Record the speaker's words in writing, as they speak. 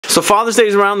So Father's Day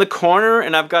is around the corner,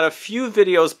 and I've got a few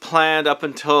videos planned up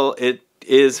until it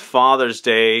is Father's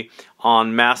Day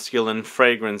on masculine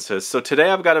fragrances. So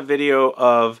today I've got a video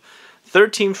of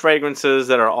 13 fragrances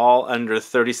that are all under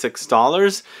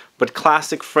 $36, but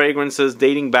classic fragrances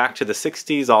dating back to the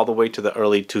 60s all the way to the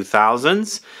early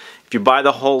 2000s. If you buy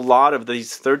the whole lot of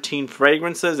these 13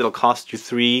 fragrances, it'll cost you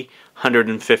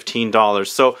 $315.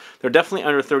 So they're definitely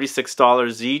under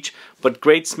 $36 each, but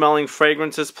great smelling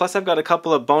fragrances. Plus I've got a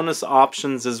couple of bonus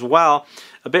options as well,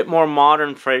 a bit more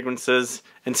modern fragrances,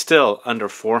 and still under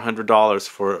 $400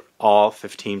 for all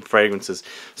 15 fragrances.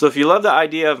 So if you love the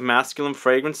idea of masculine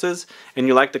fragrances and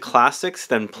you like the classics,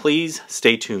 then please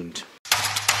stay tuned.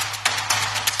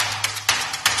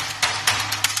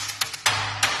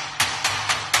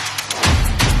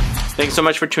 Thanks so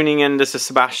much for tuning in. This is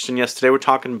Sebastian. Yes, today we're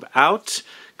talking about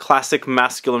classic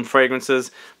masculine fragrances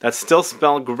that still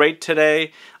smell great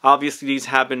today. Obviously these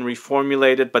have been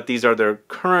reformulated, but these are their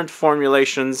current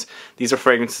formulations. These are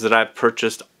fragrances that I've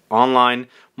purchased online,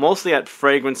 mostly at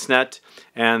FragranceNet,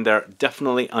 and they're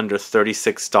definitely under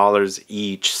 $36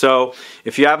 each. So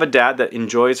if you have a dad that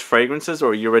enjoys fragrances,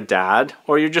 or you're a dad,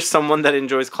 or you're just someone that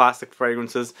enjoys classic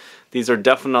fragrances, these are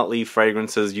definitely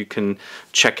fragrances you can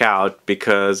check out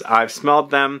because I've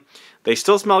smelled them. They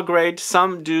still smell great.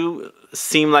 Some do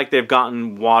seem like they've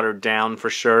gotten watered down for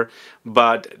sure,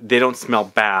 but they don't smell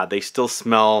bad. They still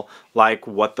smell like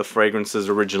what the fragrances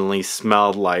originally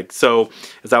smelled like. So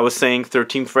as I was saying,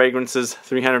 13 fragrances,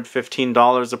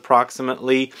 $315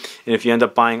 approximately, and if you end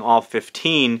up buying all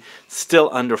 15, still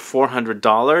under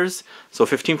 $400. So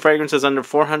 15 fragrances under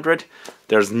 $400.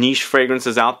 There's niche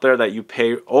fragrances out there that you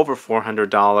pay over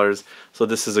 $400. So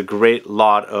this is a great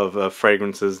lot of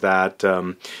fragrances that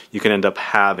you can end up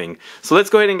having. So let's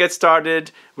go ahead and get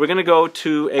started. We're going to go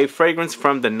to a fragrance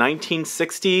from the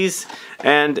 1960s,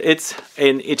 and it's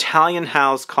an Italian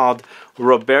house called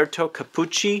Roberto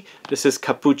Cappucci. This is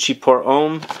Cappucci pour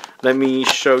Homme. Let me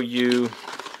show you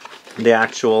the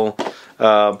actual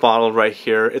bottle right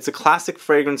here. It's a classic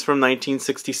fragrance from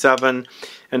 1967,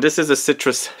 and this is a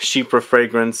citrus chypre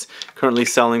fragrance currently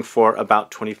selling for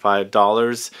about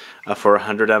 $25 for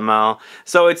 100 ml.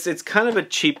 So it's kind of a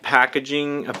cheap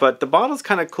packaging, but the bottle's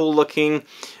kind of cool looking.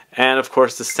 And of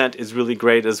course the scent is really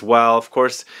great as well. Of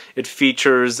course it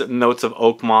features notes of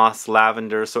oakmoss,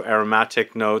 lavender, so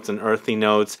aromatic notes and earthy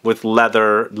notes with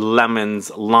leather,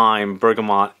 lemons, lime,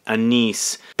 bergamot,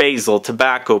 anise, basil,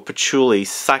 tobacco, patchouli,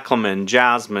 cyclamen,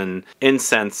 jasmine,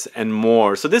 incense, and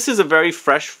more. So this is a very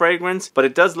fresh fragrance, but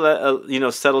it does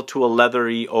settle to a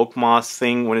leathery oakmoss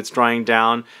thing when it's drying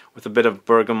down, with a bit of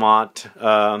bergamot,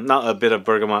 not a bit of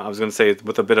bergamot, I was going to say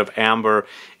with a bit of amber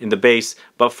in the base.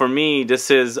 But for me, this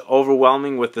is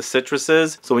overwhelming with the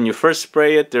citruses. So when you first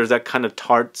spray it, there's that kind of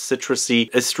tart,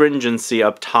 citrusy astringency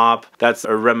up top that's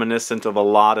reminiscent of a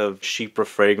lot of chypre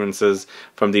fragrances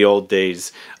from the old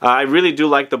days. I really do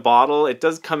like the bottle. It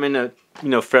does come in a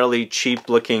fairly cheap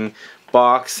looking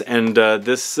box, and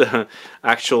this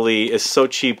actually is so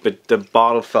cheap, but the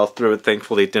bottle fell through it.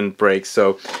 Thankfully it didn't break,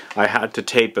 so I had to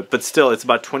tape it, but still it's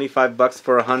about 25 bucks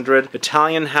for 100.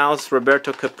 Italian house,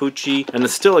 Roberto Cappucci, and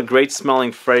it's still a great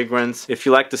smelling fragrance. If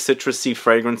you like the citrusy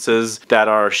fragrances that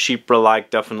are chypre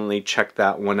like, definitely check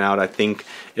that one out. I think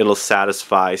it'll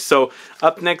satisfy. So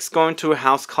up next, going to a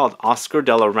house called Oscar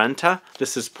de la Renta.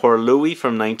 This is Pour Louis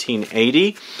from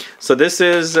 1980. So this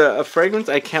is a fragrance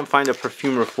I can't find a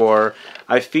perfumer for.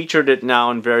 I featured it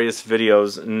now in various videos.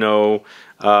 No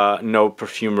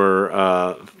perfumer.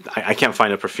 I can't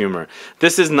find a perfumer.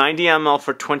 This is 90 ml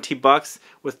for 20 bucks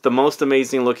with the most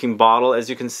amazing looking bottle. As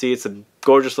you can see, it's a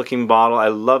gorgeous looking bottle. I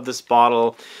love this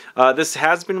bottle. This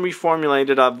has been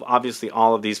reformulated. Obviously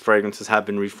all of these fragrances have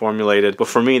been reformulated, but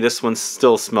for me this one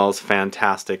still smells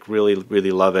fantastic. Really,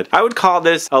 really love it. I would call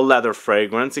this a leather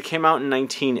fragrance. It came out in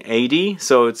 1980,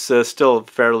 so it's still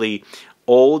fairly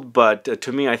old, but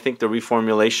to me I think the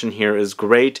reformulation here is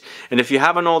great. And if you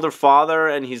have an older father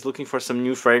and he's looking for some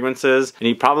new fragrances, and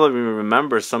he probably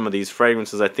remembers some of these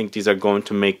fragrances, I think these are going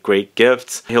to make great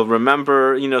gifts. He'll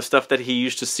remember, stuff that he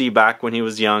used to see back when he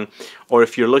was young, or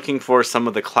if you're looking for some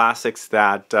of the classics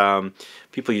that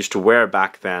people used to wear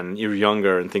back then, you're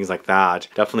younger and things like that,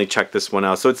 definitely check this one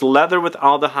out. So it's leather with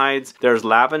aldehydes. There's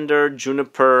lavender,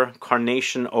 juniper,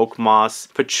 carnation, oak moss,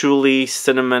 patchouli,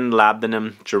 cinnamon,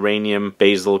 labdanum, geranium,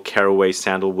 basil, caraway,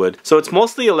 sandalwood. So it's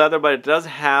mostly a leather, but it does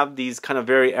have these kind of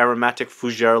very aromatic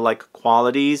fougere-like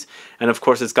qualities, and of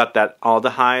course it's got that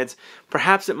aldehydes.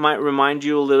 Perhaps it might remind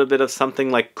you a little bit of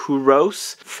something like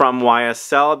Kouros from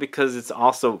YSL, because it's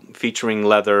also featuring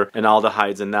leather and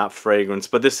aldehydes in that fragrance,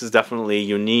 but this is definitely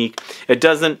unique. It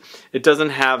doesn't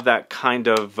have that kind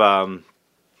of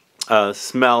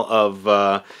smell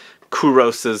of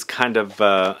Kouros' kind of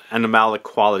animalic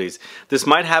qualities. This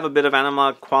might have a bit of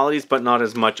animalic qualities, but not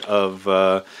as much as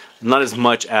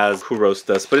Kouros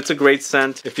does. But it's a great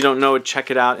scent. If you don't know it,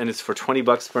 check it out. And it's for 20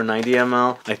 bucks for 90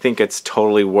 ml. I think it's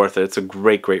totally worth it. It's a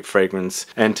great, great fragrance.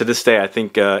 And to this day, I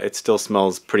think it still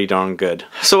smells pretty darn good.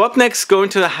 So up next, going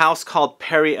to the house called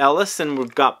Perry Ellis, and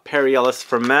we've got Perry Ellis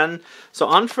for men. So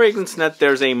on FragranceNet,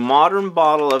 there's a modern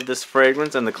bottle of this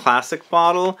fragrance and the classic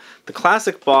bottle. The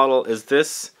classic bottle is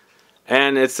this,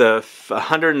 and it's a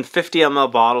 150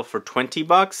 ml bottle for 20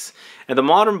 bucks. And the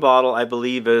modern bottle, I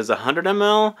believe, is 100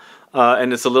 ml.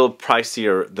 And it's a little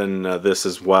pricier than this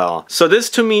as well. So this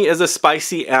to me is a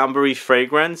spicy ambery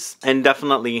fragrance and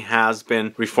definitely has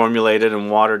been reformulated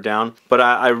and watered down. But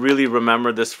I really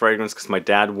remember this fragrance because my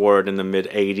dad wore it in the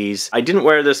mid-80s. I didn't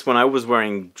wear this when I was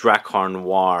wearing Drakkar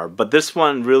Noir, but this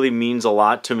one really means a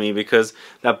lot to me because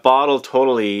that bottle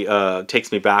totally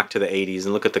takes me back to the 80s.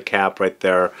 And look at the cap right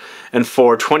there. And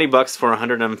for 20 bucks for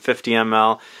 150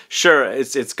 ml, sure,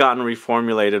 it's gotten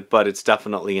reformulated, but it's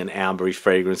definitely an ambery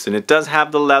fragrance. And it does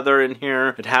have the leather in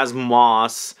here. It has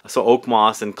moss, so oak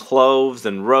moss and cloves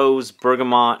and rose,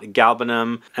 bergamot,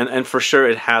 galbanum, and for sure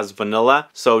it has vanilla.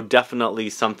 So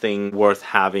definitely something worth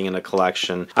having in a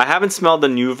collection. I haven't smelled the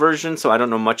new version, so I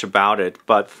don't know much about it.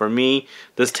 But for me,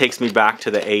 this takes me back to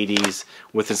the 80s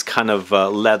with its kind of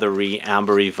leathery,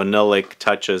 ambery, vanillic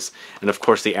touches, and of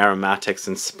course the aromatics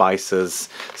and spices.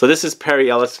 So this is Perry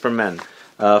Ellis for men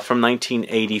from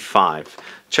 1985.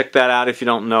 Check that out if you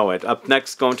don't know it. Up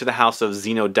next, going to the house of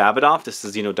ZINO Davidoff. This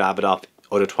is ZINO Davidoff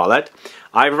Eau de Toilette.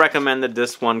 I've recommended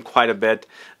this one quite a bit.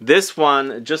 This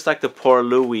one, just like the Pour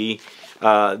Louis,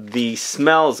 the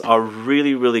smells are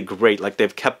really, really great. Like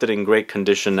they've kept it in great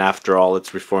condition after all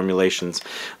its reformulations.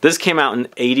 This came out in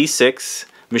 '86.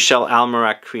 Michel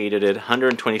Almairac created it.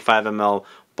 125 ml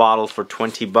bottle for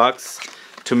 20 bucks.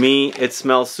 To me, it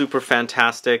smells super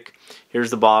fantastic.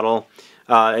 Here's the bottle.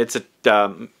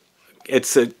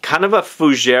 It's a kind of a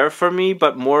fougere for me,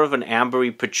 but more of an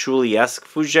ambery patchouli-esque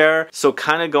fougere. So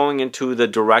kind of going into the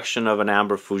direction of an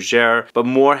amber fougere, but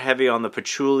more heavy on the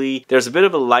patchouli. There's a bit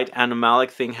of a light animalic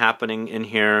thing happening in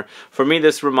here. For me,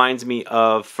 this reminds me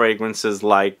of fragrances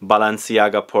like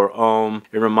Balenciaga Pour Homme.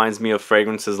 It reminds me of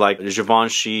fragrances like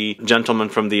Givenchy, Gentleman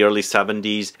from the early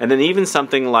 70s, and then even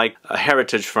something like a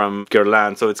Heritage from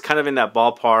Guerlain. So it's kind of in that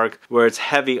ballpark where it's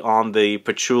heavy on the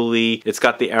patchouli. It's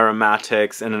got the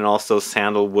aromatics, and then also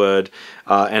sandalwood,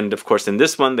 and of course in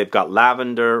this one they've got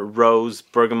lavender, rose,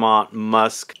 bergamot,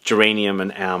 musk, geranium,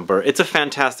 and amber. It's a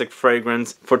fantastic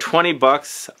fragrance. For 20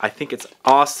 bucks, I think it's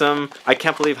awesome. I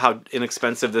can't believe how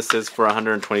inexpensive this is for a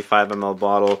 125 ml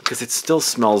bottle because it still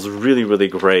smells really, really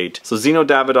great. So ZINO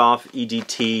Davidoff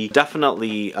EDT,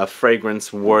 definitely a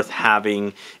fragrance worth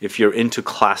having if you're into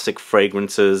classic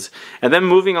fragrances. And then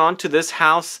moving on to this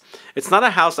house, it's not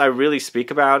a house I really speak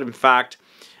about. In fact,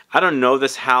 I don't know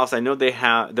this house. I know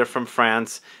they're from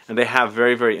France and they have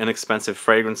very, very inexpensive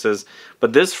fragrances.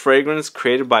 But this fragrance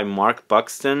created by Mark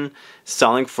Buxton,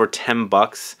 selling for 10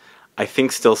 bucks, I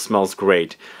think still smells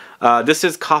great. This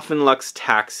is COFINLUXE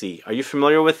Taxi. Are you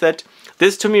familiar with it?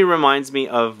 This to me reminds me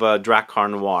of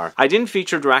Drakkar Noir. I didn't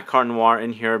feature Drakkar Noir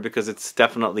in here because it's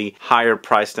definitely higher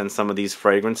priced than some of these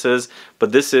fragrances.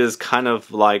 But this is kind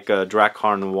of like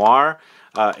Drakkar Noir.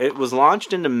 It was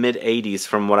launched in the mid-80s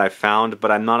from what I found,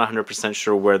 but I'm not 100%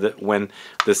 sure when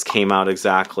this came out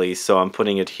exactly, so I'm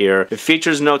putting it here. It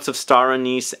features notes of star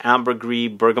anise, ambergris,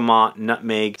 bergamot,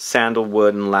 nutmeg,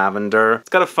 sandalwood, and lavender. It's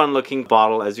got a fun-looking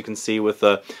bottle, as you can see, with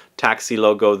the taxi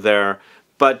logo there.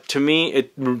 But to me,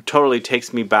 it totally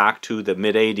takes me back to the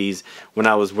mid-80s when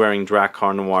I was wearing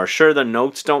Drakkar Noir. Sure, the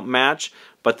notes don't match,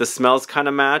 but the smells kind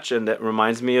of match, and that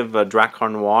reminds me of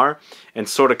Drakkar Noir, and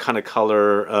sort of kind of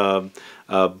color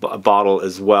bottle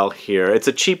as well here. It's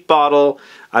a cheap bottle.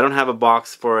 I don't have a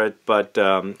box for it, but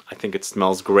I think it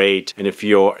smells great. And if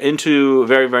you're into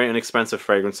very, very inexpensive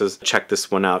fragrances, check this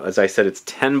one out. As I said, it's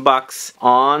 10 bucks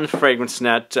on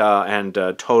FragranceNet, and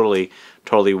totally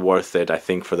worth it, I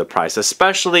think, for the price,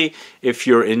 especially if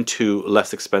you're into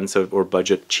less expensive or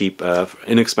budget cheap,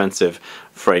 inexpensive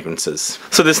fragrances.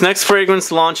 So this next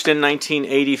fragrance launched in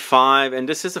 1985, and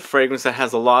this is a fragrance that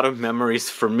has a lot of memories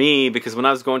for me because when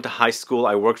I was going to high school,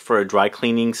 I worked for a dry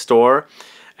cleaning store,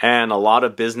 and a lot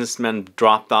of businessmen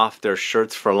dropped off their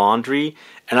shirts for laundry,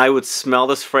 and I would smell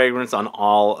this fragrance on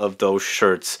all of those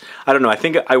shirts. I don't know, I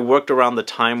think I worked around the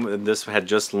time when this had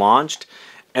just launched,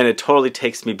 and it totally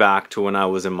takes me back to when I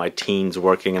was in my teens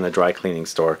working in a dry cleaning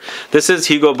store. This is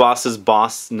Hugo Boss's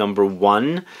Boss No.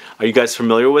 1. Are you guys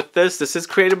familiar with this? This is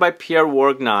created by Pierre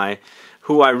Wargnye,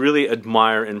 who I really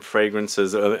admire in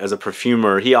fragrances as a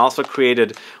perfumer. He also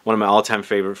created one of my all-time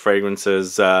favorite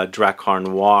fragrances, Drakkar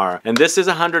Noir. And this is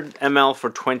 100 ml for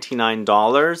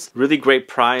 $29. Really great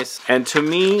price. And to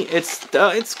me, it's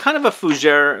kind of a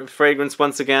fougere fragrance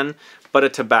once again, but a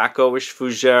tobacco-ish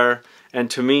fougere. And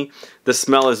to me, the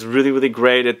smell is really, really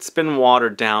great. It's been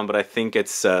watered down, but I think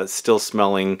it's still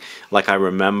smelling like I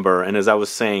remember. And as I was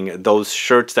saying, those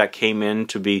shirts that came in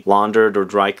to be laundered or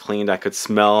dry cleaned, I could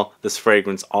smell this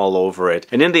fragrance all over it.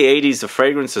 And in the 80s, the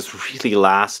fragrances really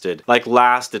lasted. Like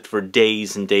lasted for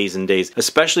days and days and days.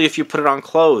 Especially if you put it on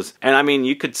clothes. And I mean,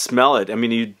 you could smell it. I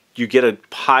mean, you get a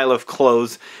pile of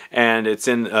clothes and it's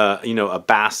in you know, a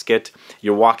basket.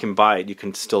 You're walking by it, you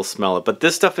can still smell it. But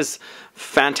this stuff is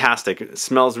fantastic. It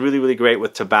smells really, really great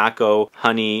with tobacco,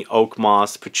 honey, oak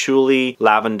moss, patchouli,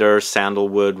 lavender,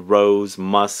 sandalwood, rose,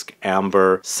 musk,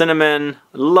 amber, cinnamon,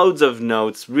 loads of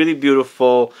notes. Really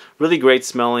beautiful, really great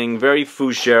smelling, very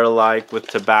fougere-like with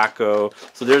tobacco.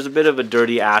 So there's a bit of a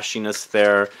dirty ashiness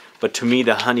there, but to me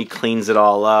the honey cleans it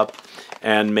all up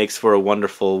and makes for a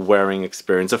wonderful wearing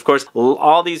experience. Of course,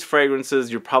 all these fragrances,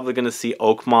 you're probably going to see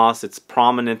oak moss. It's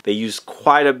prominent. They used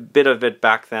quite a bit of it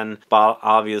back then, but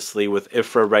obviously with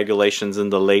IFRA regulations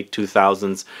in the late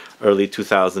 2000s, early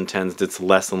 2010s, it's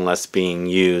less and less being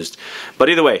used. But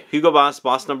either way, Hugo Boss,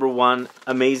 Boss number 1,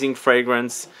 amazing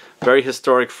fragrance. Very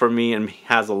historic for me and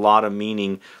has a lot of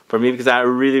meaning for me because I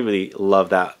really, really love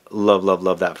that.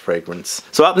 Love that fragrance.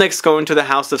 So up next, going to the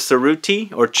House of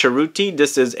Cerruti or Cerruti.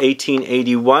 This is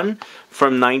 1881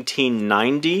 from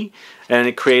 1990 and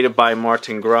it created by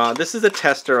Martin Gras. This is a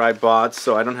tester I bought,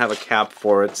 so I don't have a cap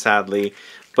for it, sadly.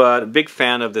 But a big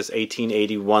fan of this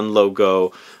 1881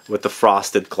 logo with the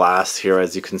frosted glass here,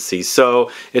 as you can see. So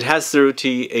it has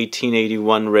Cerruti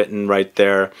 1881 written right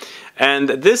there. And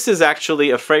this is actually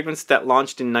a fragrance that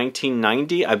launched in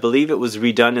 1990. I believe it was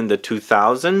redone in the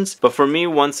 2000s. But for me,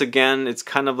 once again, it's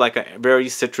kind of like a very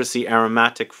citrusy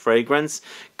aromatic fragrance,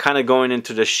 kind of going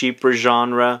into the cheaper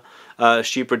genre,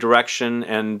 cheaper direction,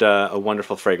 and a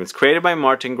wonderful fragrance. Created by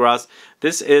Martin Gras.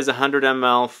 This is 100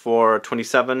 ml for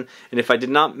 $27, and if I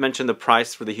did not mention the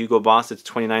price for the Hugo Boss, it's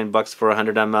 $29 for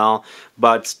 100 ml.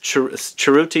 But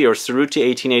Cerruti or Cerruti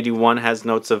 1881 has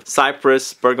notes of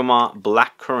cypress, bergamot,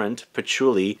 blackcurrant,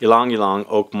 patchouli, ylang ylang,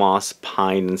 oak moss,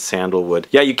 pine, and sandalwood.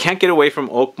 Yeah, you can't get away from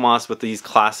oak moss with these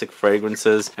classic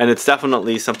fragrances, and it's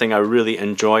definitely something I really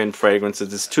enjoy in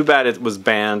fragrances. It's too bad it was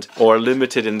banned or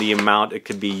limited in the amount it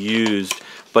could be used.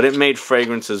 But it made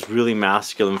fragrances really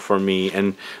masculine for me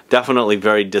and definitely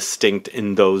very distinct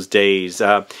in those days.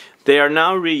 They are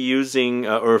now reusing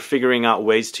or figuring out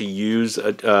ways to use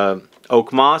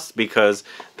oak moss because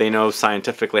they know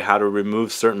scientifically how to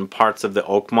remove certain parts of the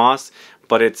oak moss,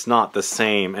 but it's not the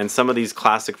same. And some of these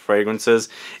classic fragrances,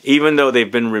 even though they've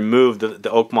been removed,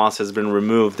 the oak moss has been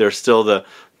removed, they're still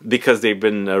because they've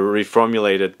been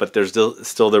reformulated, but there's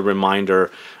still the reminder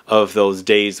of those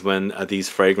days when these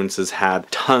fragrances had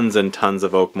tons and tons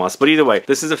of oak moss. But either way,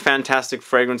 this is a fantastic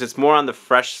fragrance. It's more on the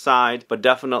fresh side, but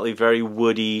definitely very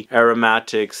woody,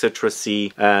 aromatic,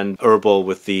 citrusy, and herbal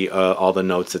with the all the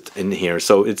notes in here.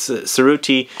 So it's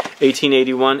Cerruti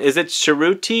 1881. Is it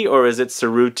Cerruti or is it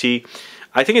Cerruti?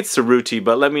 I think it's Cerruti,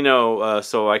 but let me know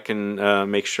so I can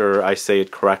make sure I say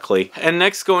it correctly. And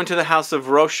next, go into the House of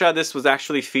Rocha. This was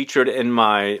actually featured in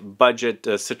my budget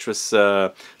citrus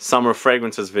summer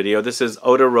fragrances video. This is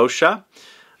Eau de Rocha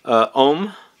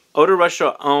Homme. Eau de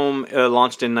Rocha Homme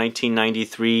launched in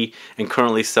 1993 and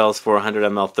currently sells for 100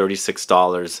 ml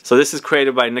 $36. So this is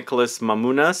created by Nicholas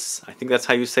Mamounas, I think that's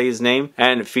how you say his name,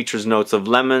 and it features notes of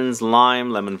lemons, lime,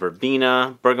 lemon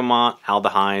verbena, bergamot,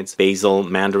 aldehydes, basil,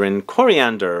 mandarin,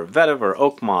 coriander, vetiver,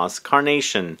 oak moss,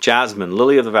 carnation, jasmine,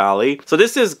 lily of the valley. So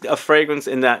this is a fragrance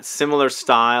in that similar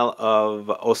style of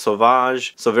Eau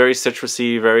Sauvage, so very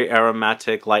citrusy, very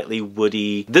aromatic, lightly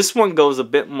woody. This one goes a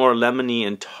bit more lemony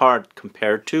and tart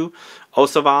compared to Eau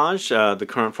Sauvage, the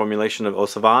current formulation of Eau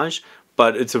Sauvage,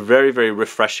 but it's a very, very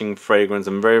refreshing fragrance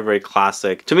and very, very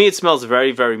classic. To me, it smells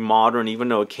very, very modern, even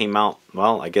though it came out,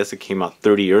 well, I guess it came out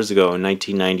 30 years ago in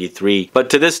 1993.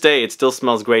 But to this day, it still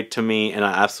smells great to me, and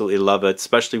I absolutely love it,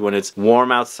 especially when it's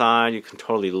warm outside. You can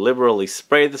totally liberally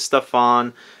spray the stuff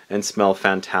on and smell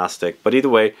fantastic. But either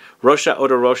way, Rocha Eau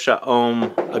de Rocha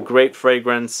Homme, a great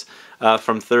fragrance.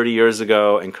 from 30 years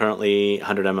ago, and currently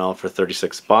 100 ml for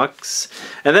 36 bucks.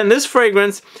 And then this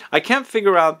fragrance, I can't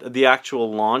figure out the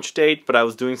actual launch date, but I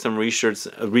was doing some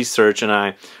research and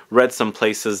I read some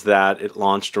places that it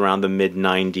launched around the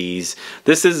mid-90s.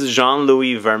 This is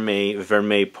Jean-Louis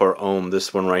Vermeil pour Homme,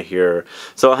 this one right here.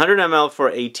 So 100 ml for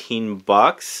 18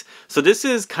 bucks. So this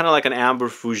is kind of like an amber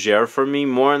fougere for me,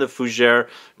 more in the fougere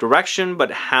direction,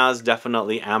 but has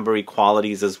definitely ambery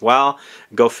qualities as well.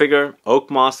 Go figure.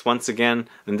 Oakmoss once again,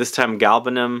 and this time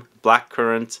Galbanum,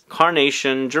 blackcurrant,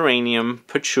 carnation, geranium,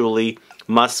 patchouli,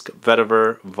 musk,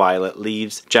 vetiver, violet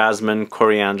leaves, jasmine,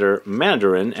 coriander,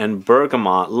 mandarin, and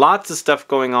bergamot. Lots of stuff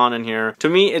going on in here. To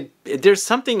me, there's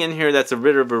something in here that's a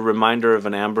bit of a reminder of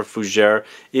an amber fougere,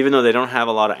 even though they don't have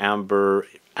a lot of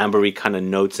ambery kind of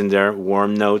notes in there,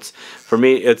 warm notes. For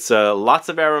me, it's lots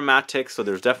of aromatics, so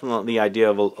there's definitely the idea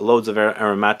of loads of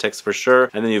aromatics for sure.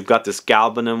 And then you've got this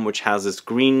galbanum, which has this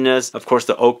greenness. Of course,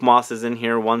 the oak moss is in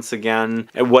here once again,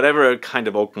 and whatever kind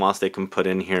of oak moss they can put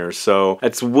in here. So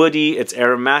it's woody, it's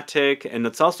aromatic, and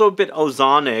it's also a bit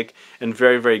ozonic and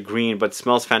very, very green, but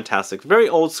smells fantastic. Very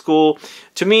old school.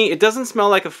 To me, it doesn't smell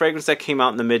like a fragrance that came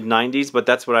out in the mid-90s, but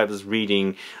that's what I was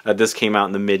reading. This came out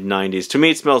in the mid-90s. To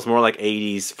me, it smells more like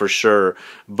 80s for sure.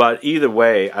 But either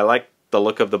way, I like the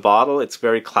look of the bottle. It's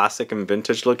very classic and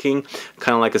vintage looking,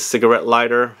 kind of like a cigarette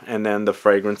lighter, and then the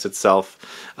fragrance itself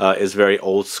is very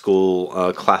old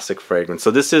school, classic fragrance.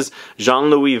 So this is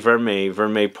Jean-Louis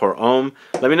Vermeil pour Homme.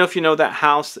 Let me know if you know that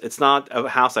house. It's not a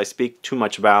house I speak too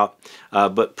much about,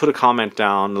 but put a comment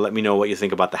down and let me know what you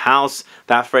think about the house,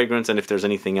 that fragrance, and if there's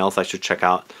anything else I should check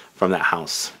out from that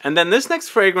house. And then this next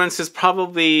fragrance is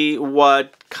probably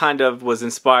what kind of was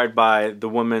inspired by the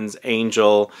woman's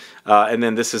angel, and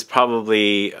then this is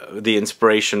probably the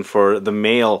inspiration for the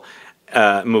male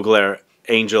Mugler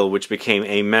angel, which became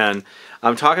Amen.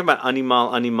 I'm talking about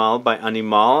Animal by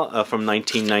Animal from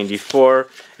 1994,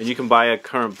 and you can buy a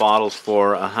current bottle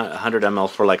for 100 ml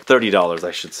for like $30,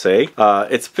 I should say.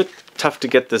 It's a bit tough to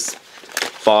get this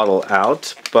bottle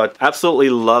out, but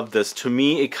absolutely love this. To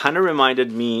me, it kind of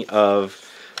reminded me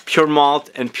of Pure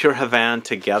Malt and Pure Havane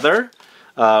together,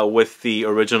 with the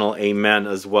original Amen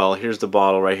as well. Here's the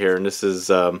bottle right here, and this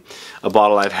is a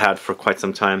bottle I've had for quite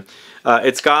some time.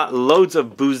 It's got loads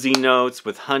of boozy notes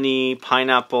with honey,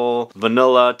 pineapple,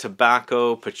 vanilla,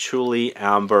 tobacco, patchouli,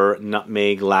 amber,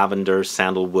 nutmeg, lavender,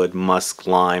 sandalwood, musk,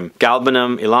 lime,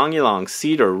 galbanum, ylang ylang,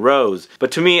 cedar, rose.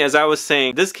 But to me, as I was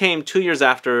saying, this came 2 years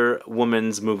after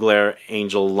Women's Mugler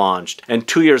Angel launched, and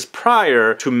 2 years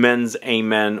prior to Men's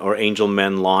Amen or Angel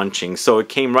Men launching. So it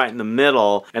came right in the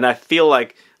middle, and I feel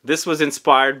like this was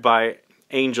inspired by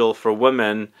Angel for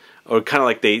women, or kind of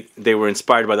like they were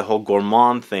inspired by the whole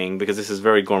gourmand thing, because this is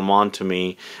very gourmand to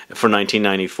me for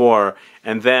 1994.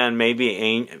 And then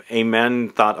maybe Amen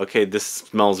thought, okay, this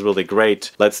smells really great.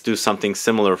 Let's do something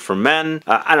similar for men.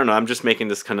 I don't know, I'm just making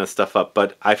this kind of stuff up,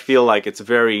 but I feel like it's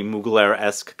very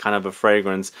Mugler-esque kind of a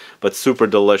fragrance, but super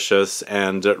delicious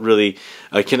and really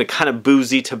kind of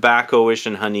boozy, tobacco-ish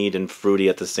and honeyed and fruity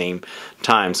at the same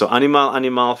time. So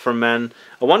Animal for men.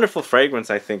 A wonderful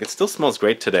fragrance, I think. It still smells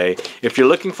great today. If you're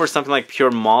looking for something like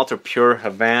Pure Malt or Pure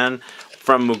Havane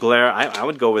from Mugler, I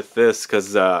would go with this,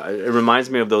 because it reminds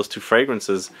me of those two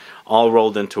fragrances all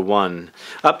rolled into one.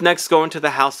 Up next, go into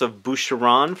the House of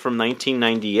Boucheron from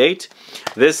 1998.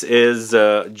 This is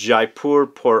Jaipur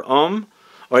pour Homme,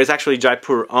 or it's actually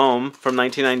Jaipur Homme from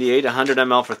 1998, 100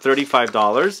 ml for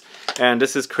 $35. And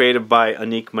this is created by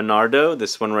Annick Menardo,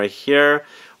 this one right here.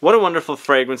 What a wonderful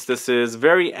fragrance this is.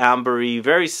 Very ambery,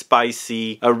 very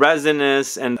spicy,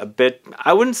 resinous, and a bit,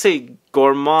 I wouldn't say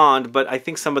gourmand, but I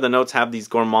think some of the notes have these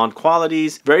gourmand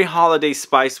qualities. Very holiday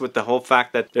spice with the whole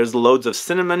fact that there's loads of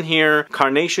cinnamon here.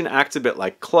 Carnation acts a bit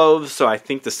like cloves, so I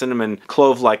think the cinnamon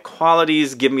clove-like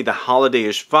qualities give me the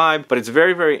holiday-ish vibe, but it's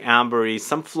very, very ambery.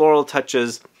 Some floral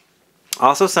touches.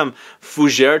 Also some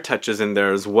fougere touches in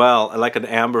there as well. I like an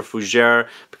amber fougere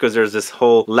because there's this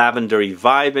whole lavendery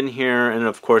vibe in here, and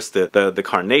of course the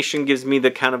carnation gives me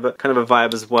the kind of a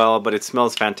vibe as well. But it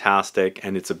smells fantastic,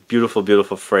 and it's a beautiful,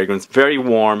 beautiful fragrance. Very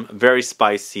warm, very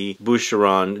spicy.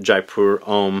 Boucheron Jaipur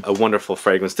Homme, a wonderful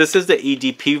fragrance. This is the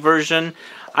EDP version.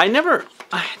 I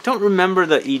don't remember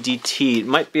the EDT. It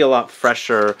might be a lot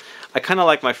fresher. I kind of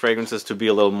like my fragrances to be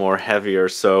a little more heavier,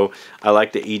 so I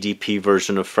like the EDP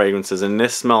version of fragrances, and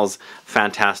this smells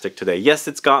fantastic today. Yes,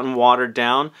 it's gotten watered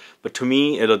down, but to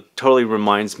me it totally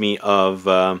reminds me of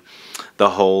the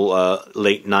whole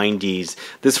late 90s.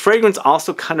 This fragrance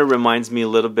also kind of reminds me a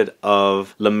little bit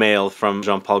of Le Male from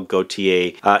Jean-Paul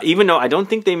Gaultier. Even though I don't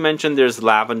think they mentioned there's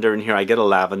lavender in here, I get a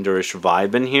lavenderish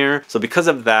vibe in here. So because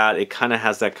of that, it kind of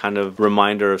has that kind of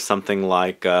reminder of something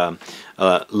like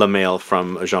La Mail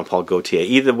from Jean-Paul Gaultier.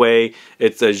 Either way,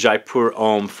 it's a Jaipur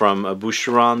Homme from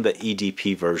Boucheron, the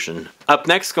EDP version. Up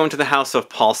next, going to the house of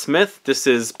Paul Smith. This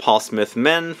is Paul Smith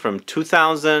Men from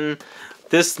 2000.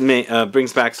 This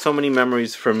brings back so many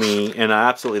memories for me, and I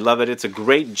absolutely love it. It's a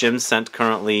great gym scent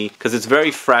currently because it's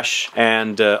very fresh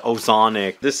and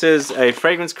ozonic. This is a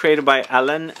fragrance created by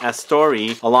Alain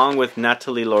Astori along with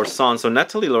Nathalie Lorson. So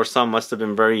Nathalie Lorson must have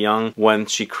been very young when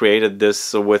she created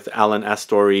this with Alain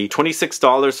Astori.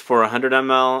 $26 for 100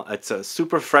 ml. It's a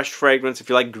super fresh fragrance. If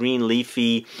you like green,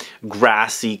 leafy,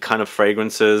 grassy kind of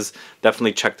fragrances,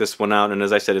 definitely check this one out. And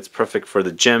as I said, it's perfect for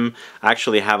the gym. I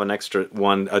actually have an extra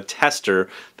one, a tester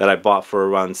that I bought for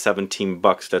around 17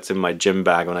 bucks that's in my gym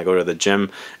bag when I go to the gym.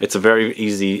 It's a very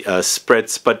easy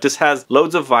spritz, but this has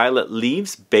loads of violet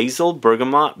leaves, basil,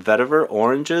 bergamot, vetiver,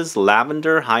 oranges,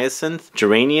 lavender, hyacinth,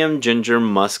 geranium, ginger,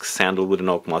 musk, sandalwood, and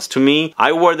oak moss. To me,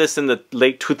 I wore this in the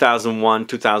late 2001,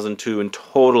 2002, and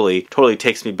totally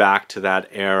takes me back to that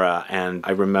era. And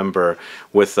I remember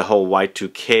with the whole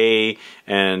Y2K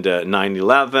and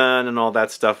 9/11 and all that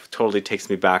stuff, totally takes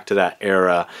me back to that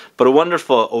era. But a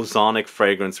wonderful ozonic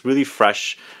fragrance, really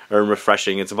fresh and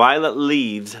refreshing. It's violet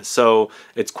leaves, so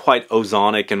it's quite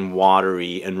ozonic and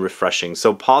watery and refreshing.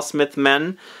 So Paul Smith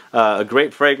Men, a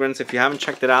great fragrance. If you haven't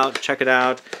checked it out, check it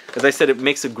out. As I said, it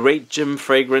makes a great gym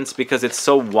fragrance because it's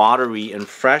so watery and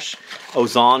fresh,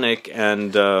 ozonic,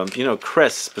 and you know,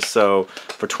 crisp. So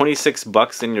for 26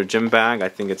 bucks in your gym bag, I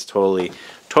think it's totally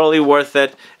worth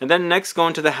it. And then next,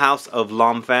 going to the house of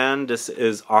Lavender. This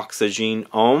is Oxygene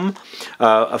Homme,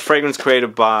 a fragrance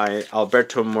created by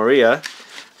Alberto Moria.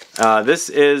 This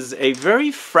is a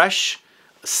very fresh,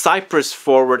 cypress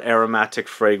forward aromatic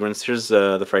fragrance. Here's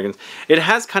the fragrance. It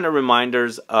has kind of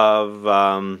reminders of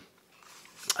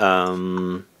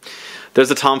there's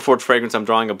a Tom Ford fragrance. I'm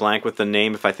drawing a blank with the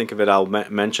name. If I think of it, I'll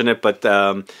mention it. But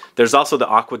there's also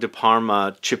the Acqua di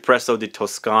Parma, Cipresso di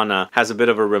Toscana. Has a bit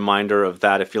of a reminder of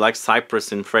that. If you like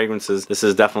cypress in fragrances, this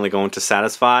is definitely going to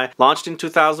satisfy. Launched in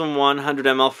 2001, 100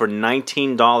 ml for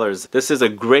 $19. This is a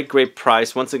great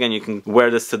price. Once again, you can wear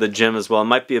this to the gym as well. It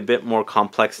might be a bit more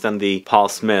complex than the Paul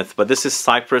Smith, but this is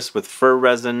cypress with fir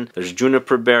resin. There's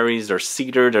juniper berries, there's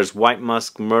cedar, there's white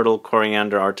musk, myrtle,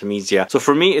 coriander, artemisia. So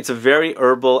for me, it's a very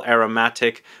herbal, aromatic,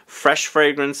 fresh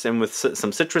fragrance, and with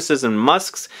some citruses and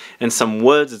musks and some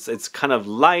woods. It's kind of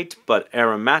light but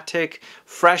aromatic,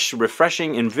 fresh,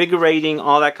 refreshing, invigorating,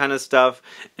 all that kind of stuff.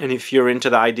 And if you're into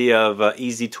the idea of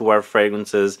easy to wear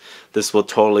fragrances, this will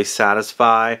totally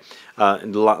satisfy.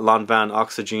 Lavender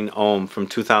Oxygene Homme from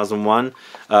 2001,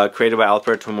 created by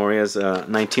Alberto Moria's,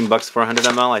 19 bucks for 100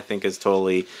 ml. I think is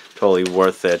totally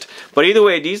worth it. But either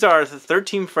way, these are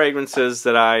 13 fragrances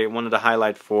that I wanted to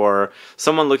highlight for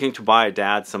someone looking to buy a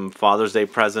dad some Father's Day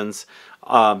presents.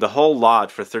 The whole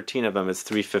lot for 13 of them is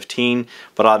 $315,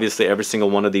 but obviously every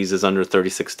single one of these is under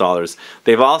 $36.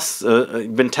 They've all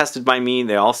been tested by me.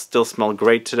 They all still smell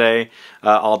great today,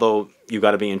 although you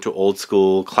got to be into old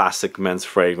school classic men's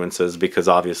fragrances because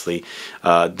obviously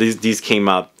these came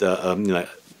out,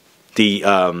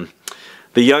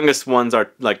 the youngest ones are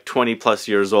like 20 plus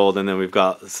years old, and then we've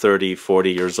got 30,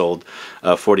 40 years old,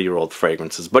 40-year-old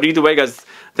fragrances. But either way, guys,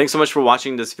 thanks so much for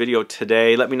watching this video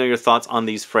today. Let me know your thoughts on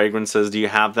these fragrances. Do you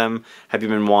have them? Have you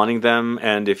been wanting them?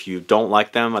 And if you don't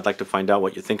like them, I'd like to find out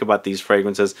what you think about these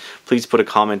fragrances. Please put a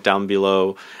comment down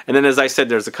below. And then, as I said,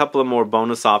 there's a couple of more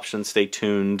bonus options. Stay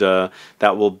tuned.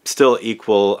 That will still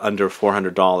equal under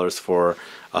 $400 for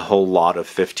a whole lot of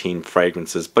 15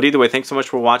 fragrances. But either way, thanks so much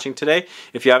for watching today.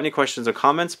 If you have any questions or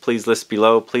comments, please list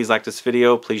below. Please like this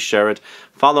video. Please share it.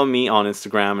 Follow me on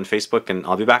Instagram and Facebook, and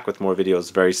I'll be back with more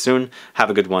videos very soon. Have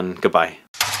a good one. Goodbye.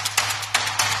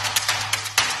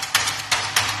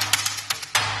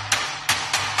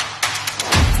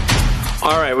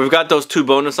 Alright, we've got those two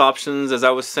bonus options. As I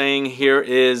was saying, here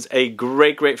is a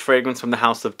great fragrance from the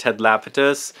house of Ted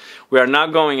Lapidus. We are now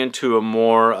going into a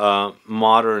more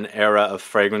modern era of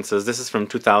fragrances. This is from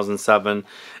 2007,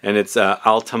 and it's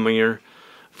Altamir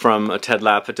from Ted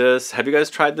Lapidus. Have you guys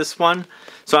tried this one?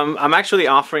 So I'm actually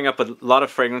offering up a lot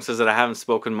of fragrances that I haven't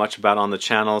spoken much about on the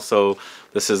channel, so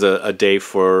this is a day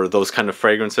for those kind of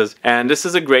fragrances. And this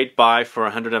is a great buy for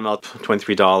 100 ml,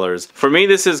 $23. For me,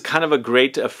 this is kind of a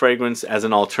great fragrance as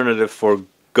an alternative for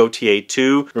Gaultier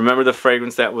 2. Remember the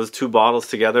fragrance that was 2 bottles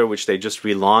together, which they just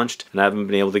relaunched, and I haven't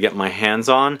been able to get my hands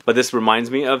on. But this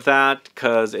reminds me of that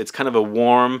because it's kind of a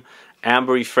warm,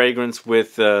 ambery fragrance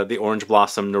with the orange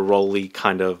blossom neroli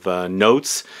kind of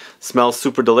notes. Smells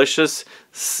super delicious.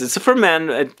 It's for men.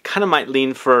 It kind of might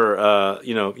lean for,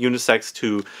 you know, unisex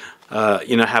to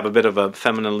you know, have a bit of a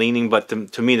feminine leaning, but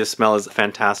to me the smell is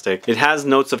fantastic. It has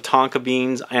notes of tonka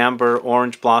beans, amber,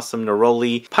 orange blossom,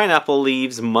 neroli, pineapple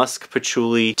leaves, musk,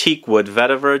 patchouli, teak wood,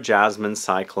 vetiver, jasmine,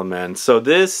 cyclamen. So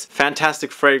this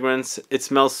fantastic fragrance, it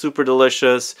smells super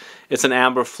delicious. It's an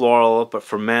amber floral, but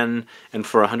for men, and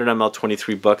for 100 ml,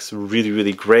 23 bucks, really,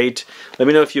 really great. Let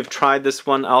me know if you've tried this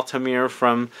one, Altamir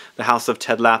from the House of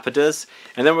Ted Lapidus.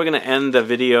 And then we're going to end the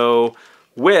video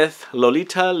with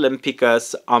Lolita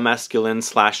Lempica's Homme Masculine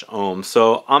 / Homme.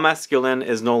 So Homme Masculine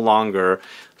is no longer,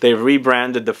 they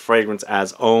rebranded the fragrance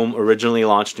as Homme, originally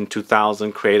launched in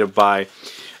 2000, created by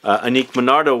Annick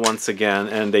Monardo once again,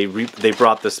 and they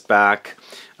brought this back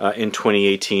in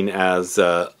 2018 as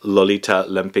Lolita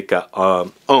Lempica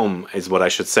Homme is what I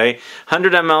should say.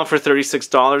 100 ml for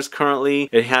 $36 currently.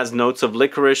 It has notes of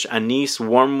licorice, anise,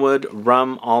 wormwood,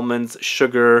 rum, almonds,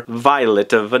 sugar,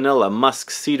 violet, vanilla, musk,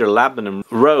 cedar, labdanum,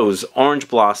 rose, orange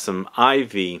blossom,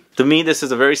 ivy. To me, this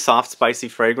is a very soft, spicy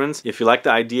fragrance. If you like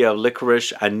the idea of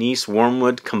licorice, anise,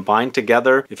 wormwood combined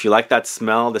together, if you like that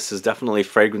smell, this is definitely a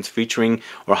fragrance featuring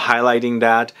or highlighting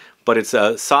that. But it's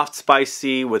a soft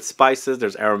spicy with spices.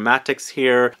 There's aromatics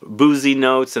here, boozy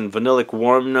notes and vanillic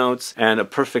warm notes, and a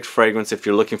perfect fragrance if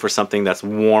you're looking for something that's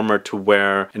warmer to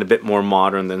wear and a bit more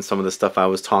modern than some of the stuff I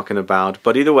was talking about.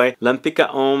 But either way, Lempica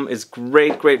Homme is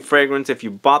great fragrance. If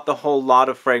you bought the whole lot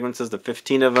of fragrances, the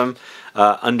 15 of them,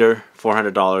 under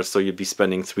 $400, so you'd be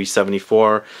spending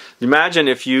 $374. Imagine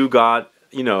if you got,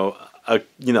 you know,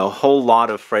 a whole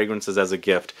lot of fragrances as a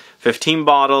gift. 15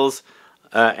 bottles.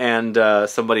 And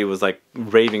somebody was like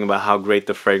raving about how great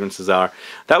the fragrances are.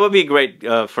 That would be great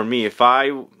for me if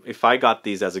I got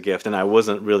these as a gift and I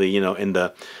wasn't really, you know, in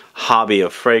the hobby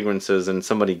of fragrances, and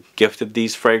somebody gifted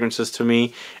these fragrances to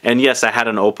me. And yes, I had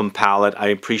an open palette. I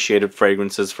appreciated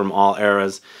fragrances from all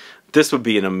eras. This would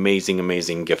be an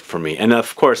amazing gift for me. And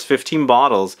of course, 15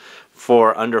 bottles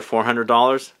for under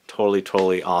 $400,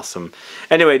 totally awesome.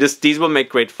 Anyway, these will make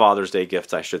great Father's Day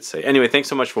gifts, I should say. Anyway, thanks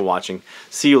so much for watching.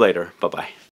 See you later. Bye-bye.